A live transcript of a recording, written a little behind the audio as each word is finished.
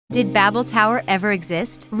Did Babel Tower ever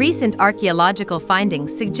exist? Recent archaeological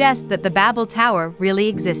findings suggest that the Babel Tower really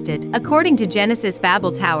existed. According to Genesis,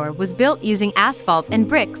 Babel Tower was built using asphalt and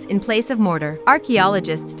bricks in place of mortar.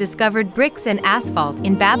 Archaeologists discovered bricks and asphalt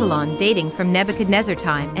in Babylon dating from Nebuchadnezzar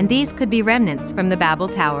time, and these could be remnants from the Babel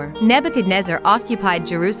Tower. Nebuchadnezzar occupied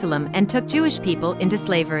Jerusalem and took Jewish people into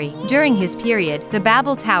slavery. During his period, the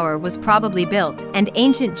Babel Tower was probably built, and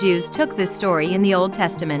ancient Jews took this story in the Old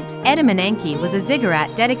Testament. Etemenanki was a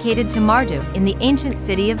ziggurat dedicated to Marduk in the ancient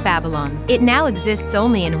city of Babylon. It now exists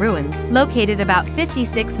only in ruins, located about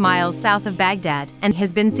 56 miles south of Baghdad, and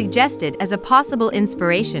has been suggested as a possible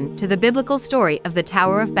inspiration to the biblical story of the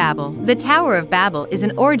Tower of Babel. The Tower of Babel is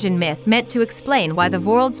an origin myth meant to explain why the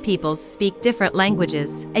world's peoples speak different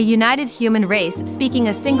languages. A united human race speaking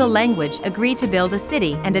a single language agree to build a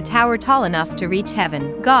city and a tower tall enough to reach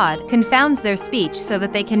heaven. God confounds their speech so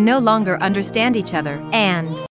that they can no longer understand each other, and